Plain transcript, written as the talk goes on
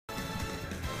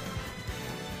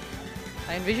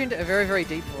I envisioned a very, very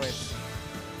deep voice.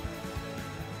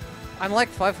 I'm like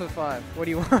 5'5". What do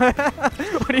you want?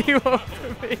 What do you want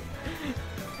from me?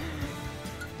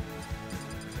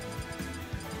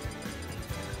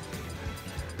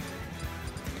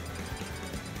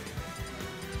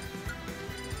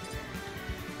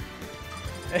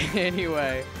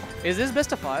 Anyway, is this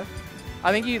best of 5?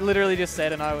 I think you literally just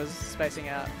said and I was spacing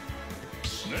out.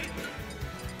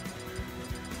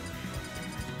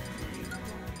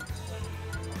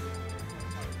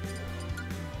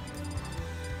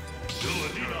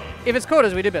 If it's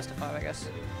quarters, we do best of 5, I guess.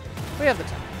 We have the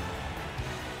time.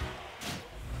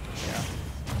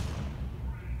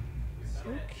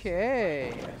 Yeah.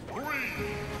 Okay.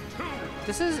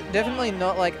 This is definitely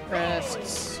not like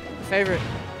Ernest's favorite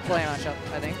play matchup,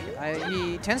 I think.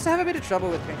 He tends to have a bit of trouble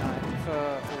with P9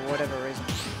 for whatever reason.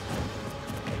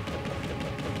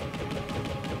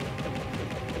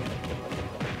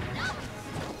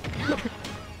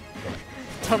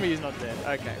 Tommy's not dead.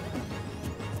 Okay.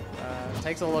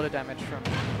 Takes a lot of damage from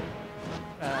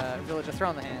Villager. Throw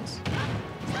on the hands.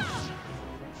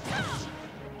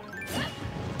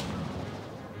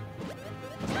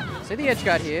 See the edge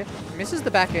guard here. Misses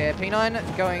the back air.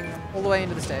 P9 going all the way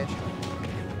into the stage.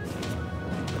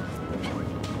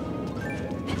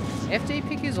 FD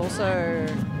pick is also...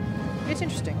 It's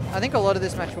interesting. I think a lot of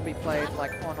this match will be played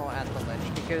like on or at the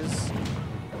ledge because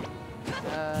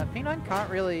P9 can't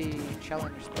really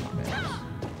challenge the players.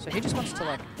 So he just wants to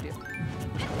like dip.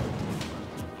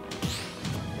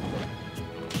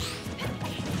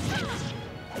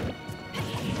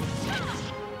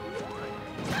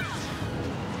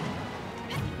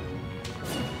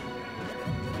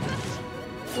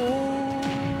 Ooh,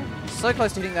 so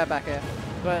close to hitting that back air,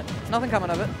 but nothing coming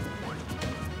of it.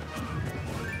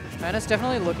 Ernest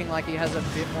definitely looking like he has a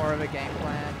bit more of a game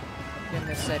plan in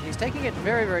this set. He's taking it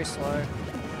very, very slow,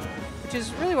 which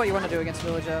is really what you want to do against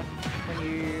Villager when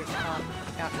you can't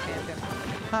out-camp him.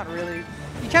 You can't really...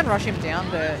 You can rush him down,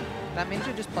 but that means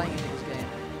you're just playing into his game.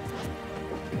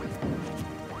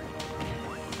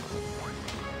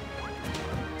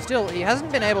 Still, he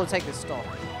hasn't been able to take this stock.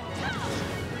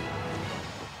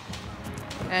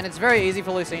 And it's very easy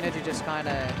for Lucina to just kind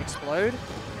of explode.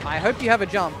 I hope you have a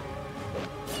jump.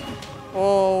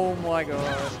 Oh my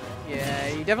god. Yeah,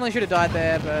 he definitely should have died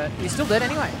there, but he's still dead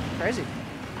anyway. Crazy.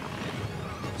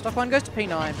 Stock 1 goes to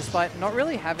P9, despite not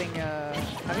really having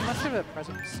much of a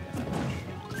presence.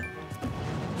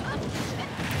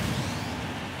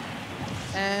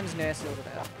 And Nair sealed it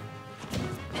out.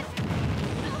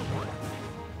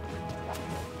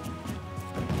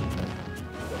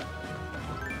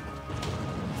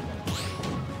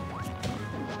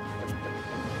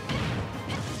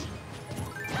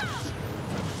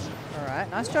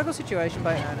 Nice juggle situation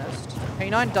by Ernest.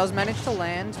 P9 does manage to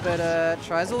land, but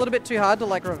tries a little bit too hard to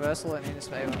like reversal it in his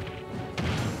favor.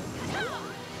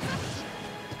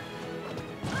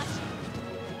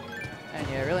 And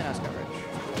yeah, really nice coverage.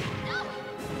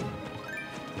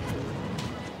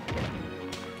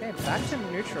 Okay, back to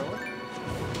neutral.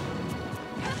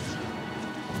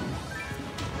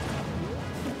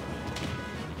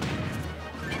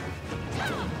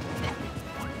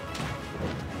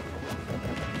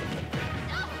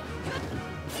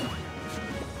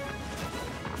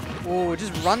 Ooh,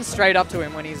 just run straight up to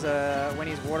him when he's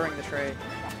watering the tree.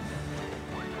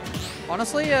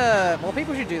 Honestly, more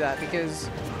people should do that because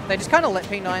they just kind of let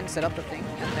P9 set up the thing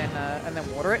and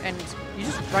then water it, and you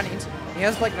just run into him. He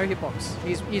has like no hitbox.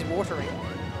 He's watering.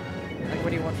 Like, what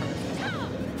do you want from him?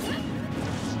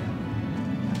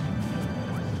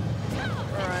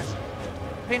 All right,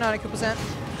 P9 at 2%.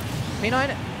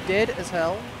 P9 dead as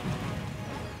hell.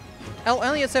 L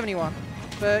only at 71,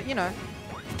 but you know,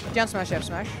 down smash, F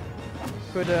smash.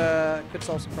 Could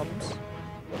solve some problems.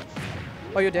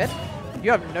 Oh, you're dead?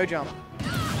 You have no jump.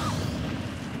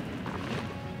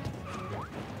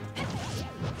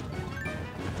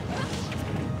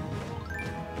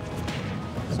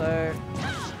 So,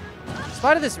 in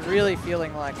spite of this really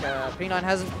feeling like P9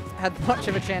 hasn't had much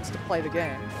of a chance to play the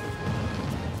game,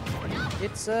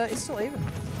 it's still even.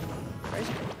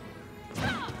 Crazy.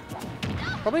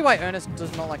 Probably why Ernest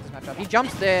does not like this matchup. He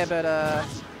jumps there, but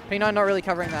P9 not really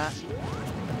covering that.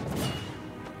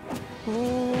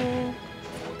 Ooh.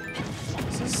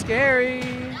 This is scary.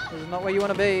 This is not where you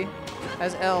want to be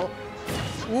as L.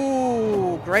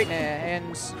 Ooh, great nair.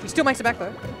 And he still makes it back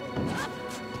though.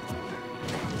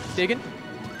 Digging.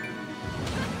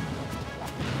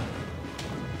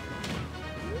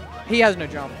 He has no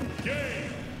jump.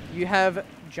 You have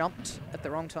jumped at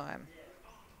the wrong time.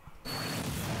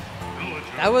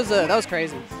 That was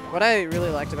crazy. What I really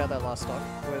liked about that last stock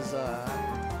was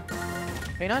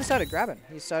P9 started grabbing.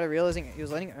 He started realizing he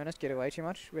was letting Ernest get away too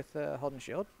much with holding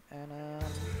shield, and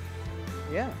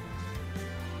yeah,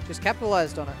 just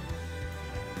capitalized on it.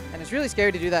 And it's really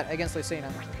scary to do that against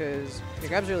Lucina because your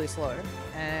grab's really slow,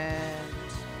 and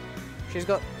she's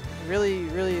got really,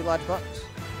 really large buttons.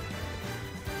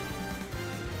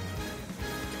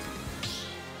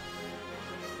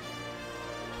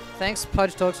 Thanks,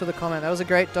 Pudge Talks, for the comment. That was a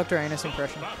great Dr. Anus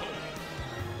impression.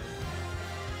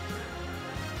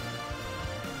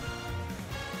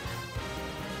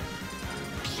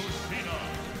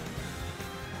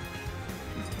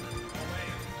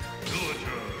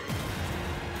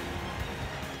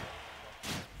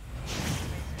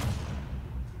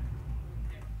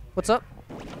 What's up?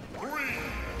 3,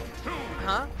 2,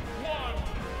 Huh?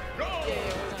 1, go!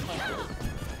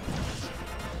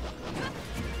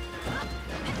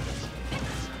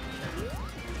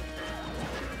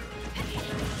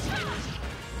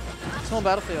 Small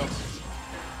battlefields.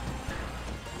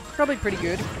 Probably pretty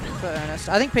good for Ernest.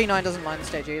 I think P9 doesn't mind the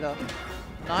stage either.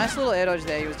 Nice little air dodge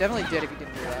there. He was definitely dead if he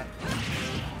didn't do that.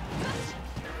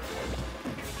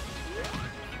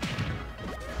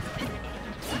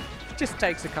 Just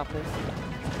takes a couple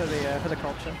for the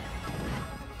culture.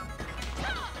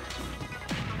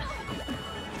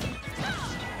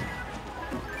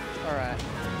 Alright.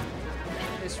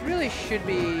 This really should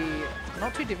be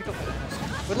not too difficult for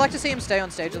Ernest. Would like to see him stay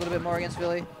on stage a little bit more against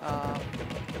Billy.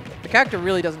 The character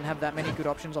really doesn't have that many good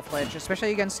options off ledge, especially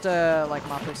against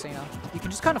like Lucina. You can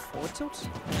just kind of forward tilt,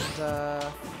 and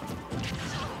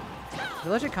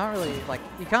Villager can't really, like,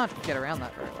 you can't get around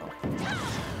that very well.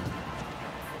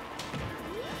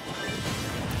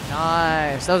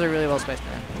 Nice, that was a really well spaced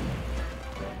man.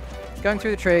 Going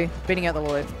through the tree, beating out the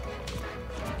Lloyd,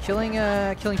 killing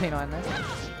P9 there.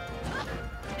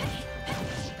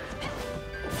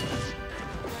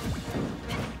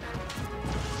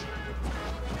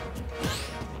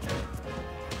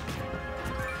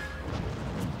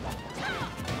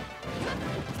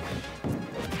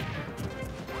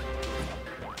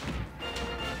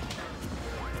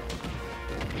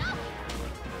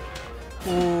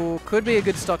 Ooh, could be a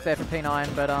good stock there for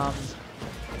P9, but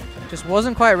just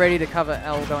wasn't quite ready to cover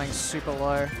L going super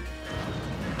low.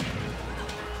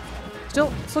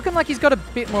 Still, it's looking like he's got a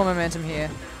bit more momentum here.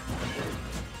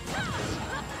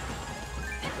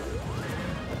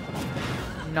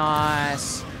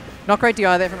 Nice. Not great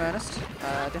DI there from Ernest.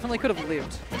 Definitely could have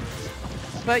lived.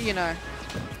 But, you know,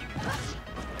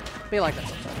 be like that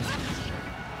sometimes.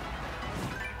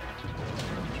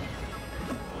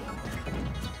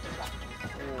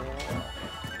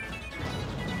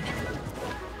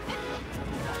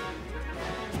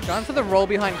 Going for the roll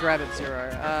behind grab at 0.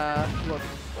 Look,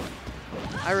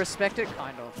 I respect it,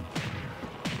 kind of.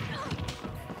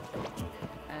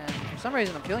 And for some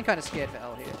reason, I'm feeling kind of scared for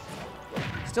L here.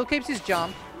 Still keeps his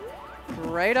jump.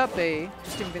 Great up B,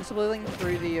 just invincibling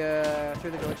through the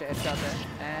villager edge guard there,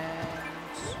 and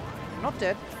not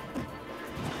dead.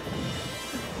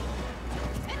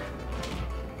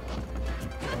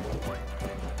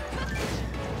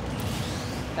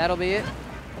 That'll be it.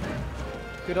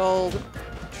 Good old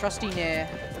trusty Nair.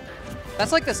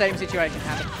 That's like the same situation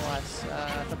happened twice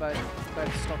for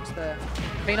both stocks there.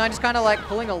 P9 just kind of like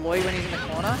pulling a Lloyd when he's in the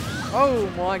corner. Oh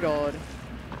my god.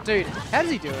 Dude, how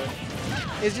does he do it?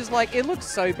 It's just like, it looks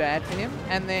so bad for him,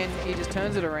 and then he just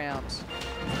turns it around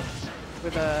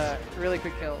with a really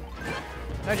quick kill.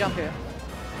 No jump here.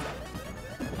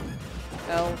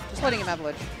 L, just letting him have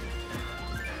ledge.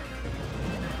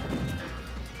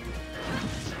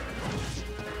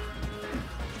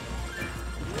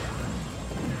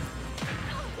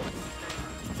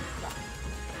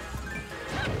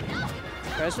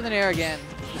 Goes for the Nair again.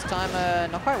 This time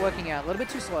not quite working out, a little bit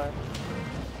too slow.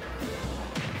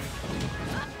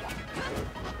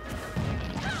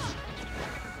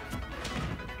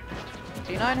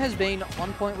 P9 has been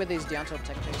on point with these down tilt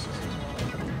tech chases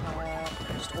as well.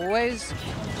 Just always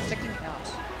protecting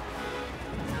out.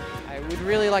 I would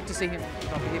really like to see him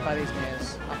not get hit by these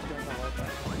Nairs after doing the low play.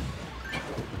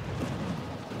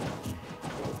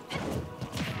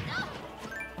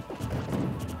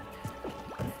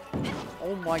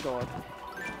 Oh my god.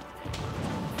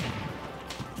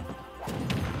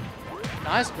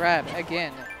 Nice grab,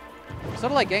 again. Sort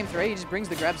of like game 3, he just brings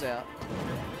the grabs out.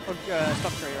 Or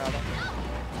stock 3 rather.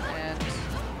 And,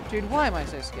 dude, why am I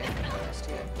so scared of the rest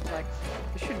here? Like,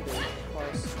 it shouldn't be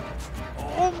close.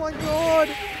 Oh my god!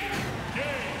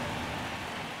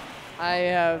 I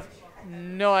have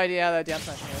no idea how that down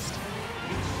smash missed.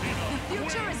 The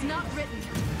future is not written.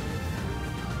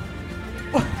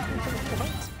 What?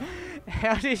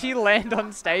 How did he land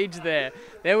on stage there?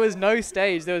 There was no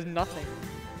stage, there was nothing.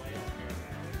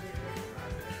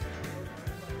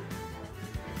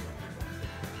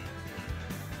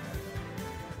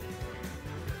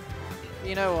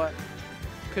 you know what?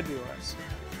 Could be worse.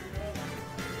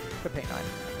 For P9.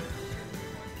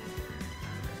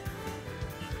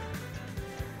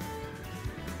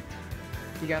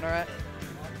 You going alright?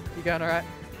 You going alright?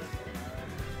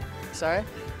 Sorry?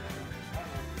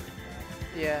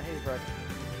 Yeah, he's broke.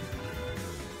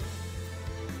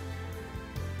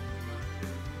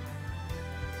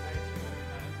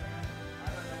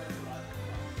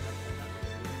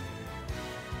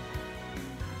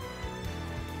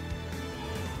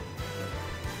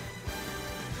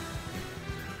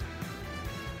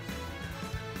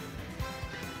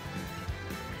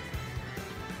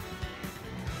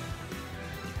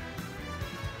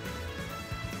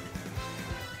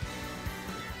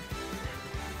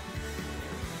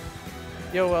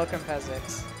 You're welcome,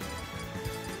 Pazix.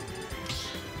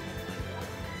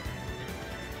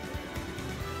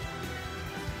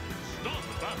 Stop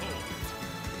battle.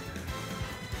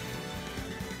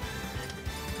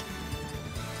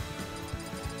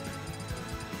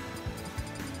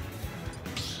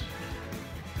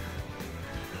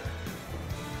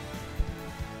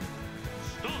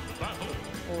 Stop battle.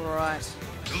 All right.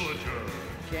 Villager.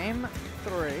 Game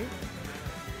 3.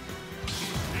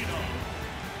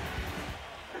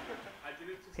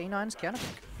 P9's counter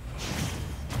pick.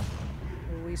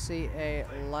 Will we see a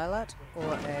Lilat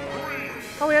or a...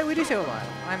 Oh yeah, we do see a Lilat.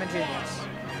 I'm a genius.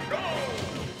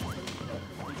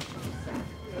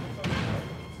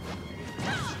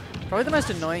 Probably the most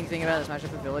annoying thing about this matchup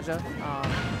for Villager,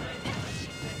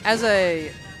 as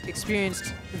a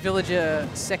experienced Villager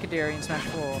secondary in Smash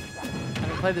 4,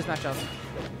 having played this matchup,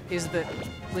 is that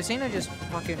Lucina just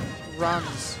fucking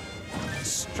runs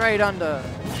straight under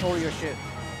all your shit.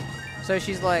 So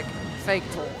she's like fake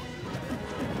tall.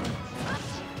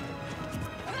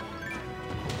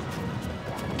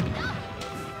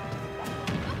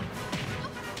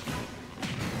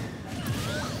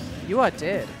 You are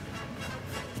dead.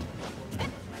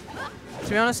 To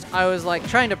be honest, I was like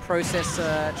trying to process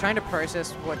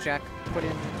what Jack put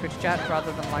in Twitch chat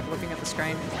rather than like looking at the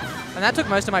screen, and that took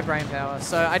most of my brain power.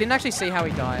 So I didn't actually see how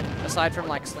he died, aside from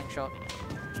like slingshot.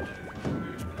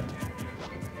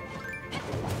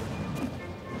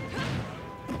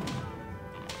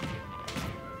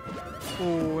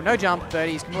 Ooh, no jump, but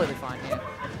he's completely fine here.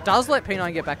 Does let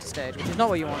P9 get back to stage, which is not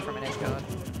what you want from an edge guard.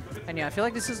 And yeah, I feel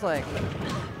like this is like,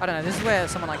 I don't know, this is where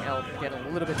someone like L could get a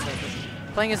little bit selfish.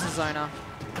 Playing as a zoner.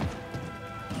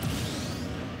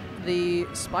 The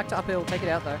spike to uphill, take it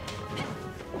out though.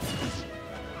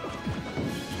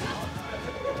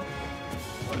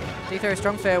 D-throw,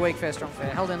 strong fair, weak fair, strong fair.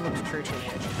 Held in, looks true to the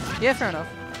edge. Yeah, fair enough.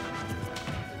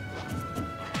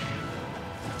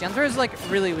 Down throw is like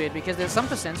really weird because there's some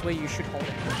percents where you should hold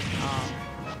it.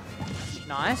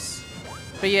 Nice.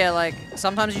 But yeah, like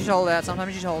sometimes you should hold out,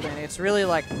 sometimes you should hold in. It's really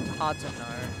like hard to know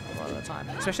a lot of the time,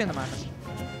 especially in the moment.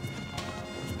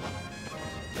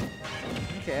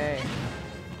 Okay.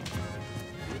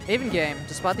 Even game,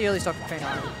 despite the early stock of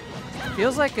P9.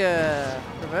 Feels like a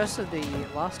reverse of the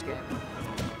last game.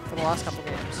 For the last couple of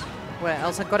games. Where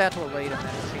Els had got out to a lead and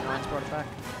then P9's brought it back.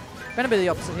 Been a bit of the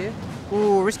opposite here.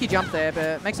 Ooh, risky jump there,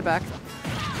 but makes it back.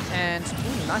 And,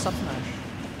 ooh, nice up smash.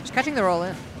 Just catching the roll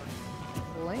in.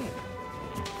 Clean.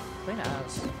 Clean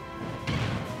as.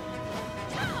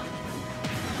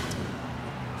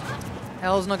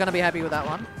 L's not going to be happy with that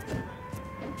one.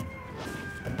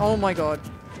 Oh my god.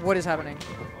 What is happening?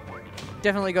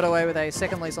 Definitely got away with a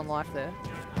second lease on life there.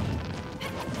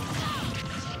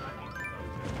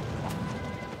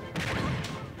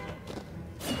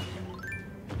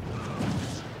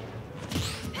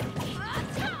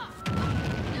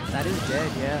 That is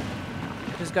dead, yeah.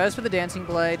 Just goes for the dancing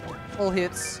blade. All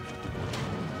hits.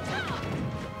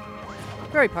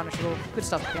 Very punishable. Good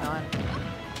stuff, P9.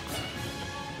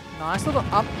 Nice little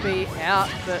up B out,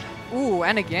 but... Ooh,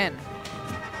 and again.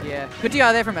 Yeah, good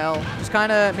DI there from L. Just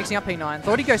kind of mixing up P9.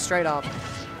 Thought he'd go straight up.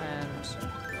 And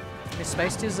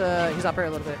misspaced his up air a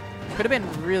little bit. Could have been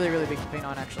really, really big for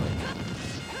P9, actually.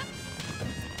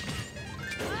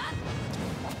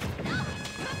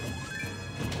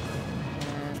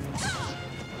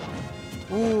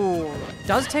 Ooh,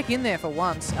 does tech in there for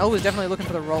once. L was definitely looking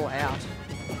for the roll out.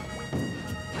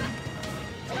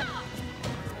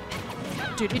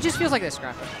 Dude, it just feels like they're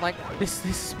scrapping. Like,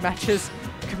 this match is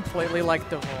completely, like,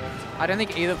 devolved. I don't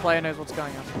think either player knows what's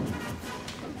going on.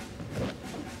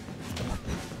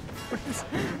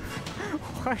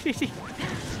 Why did he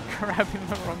grab in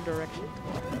the wrong direction?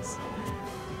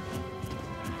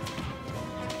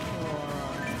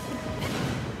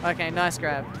 Right. Okay, nice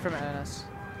grab from Ernest.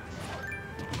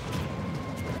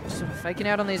 Faking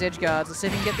out on these edge guards. Let's see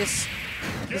if we can get this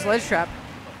ledge trap.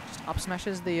 Just up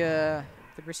smashes the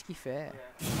The risky fair.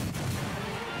 Father,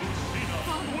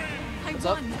 I What's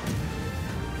up? won.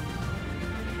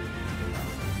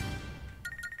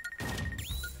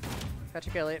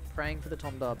 Patrick Elliott praying for the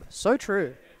Tom Dub. So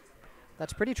true.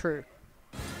 That's pretty true.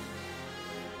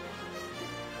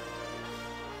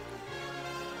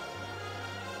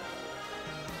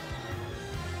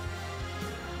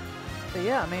 But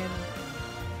yeah, I mean,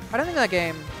 I don't think that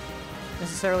game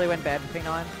necessarily went bad for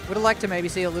P9. Would have liked to maybe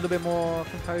see a little bit more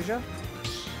composure.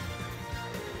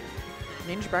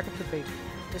 Ninja bracket could be.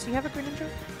 Does he have a Greninja?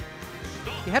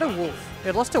 He had a Wolf. He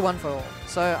had lost to 1-for-all,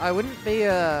 so I wouldn't be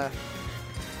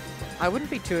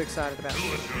too excited about it.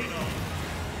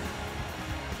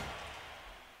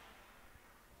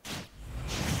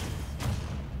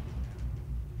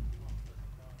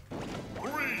 3,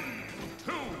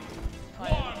 2,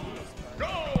 1,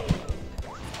 go!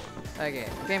 Okay,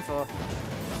 game 4.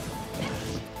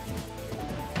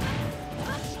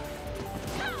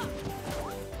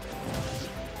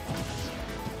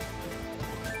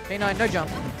 P9, no jump.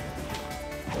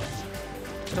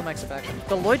 Still makes it back.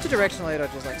 The Lloyd to directional air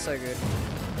dodge is like so good.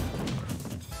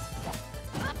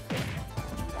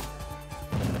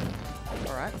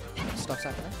 Alright, stuff's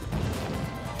happening.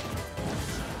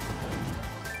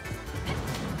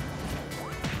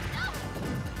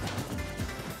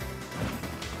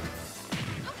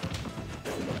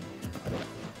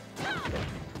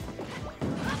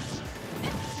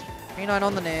 P9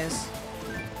 on the nares.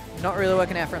 Not really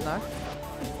working out for him though.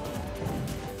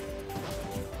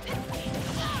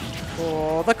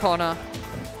 Oh, the corner.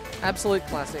 Absolute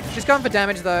classic. Just going for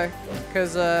damage though,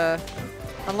 because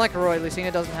unlike Roy,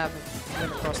 Lucina doesn't have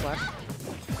limit cross slash.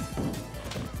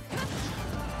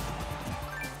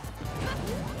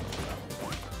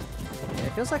 Yeah,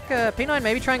 it feels like P9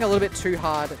 maybe trying a little bit too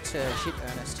hard to hit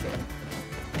Ernest here.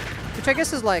 Which I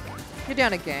guess is like, you're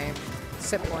down a game,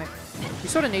 set point. You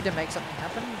sort of need to make something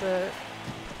happen, but...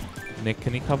 Nick,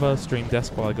 can you cover stream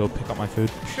desk while I go pick up my food?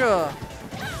 Sure.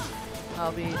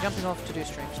 I'll be jumping off to do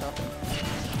stream stuff.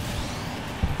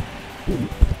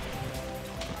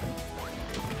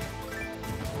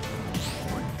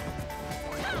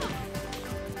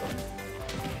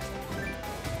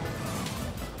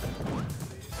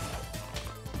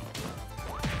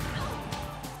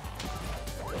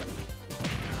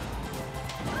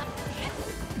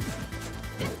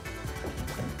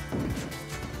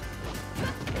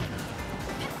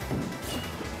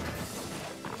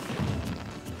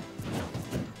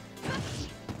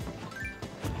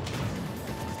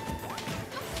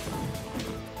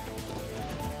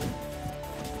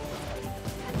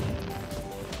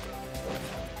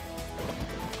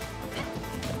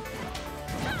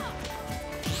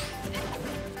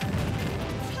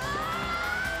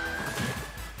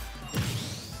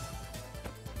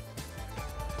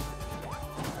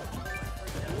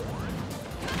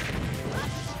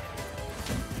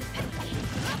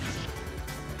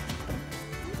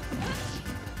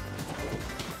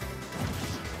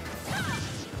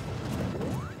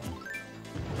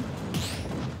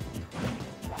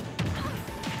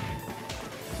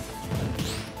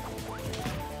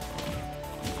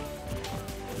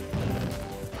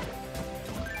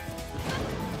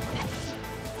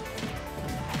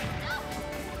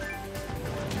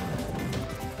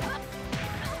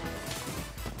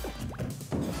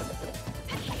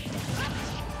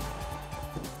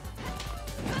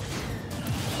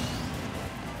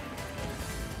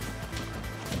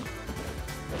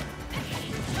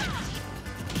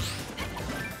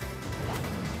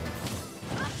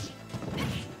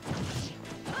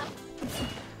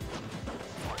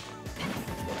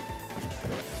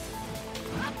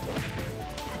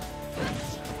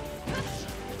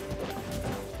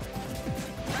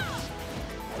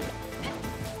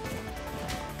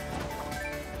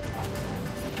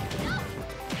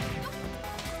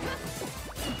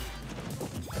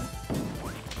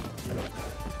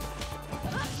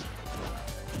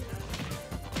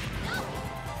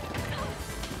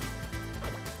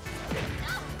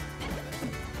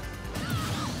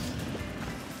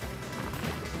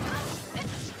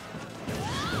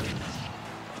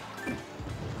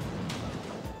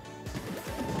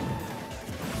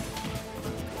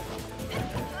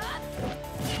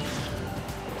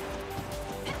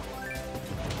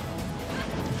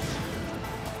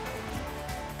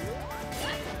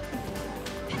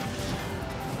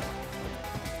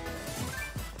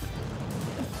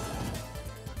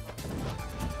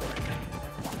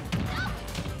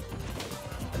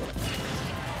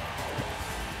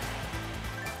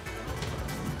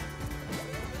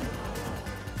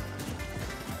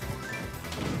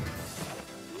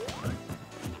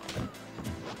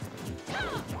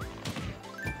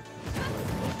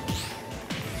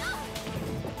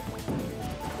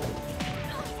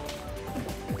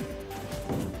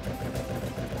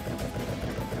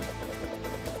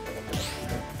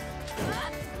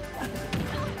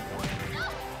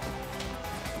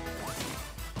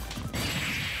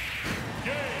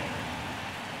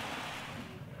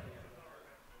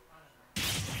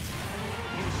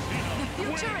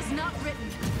 future is not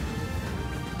written.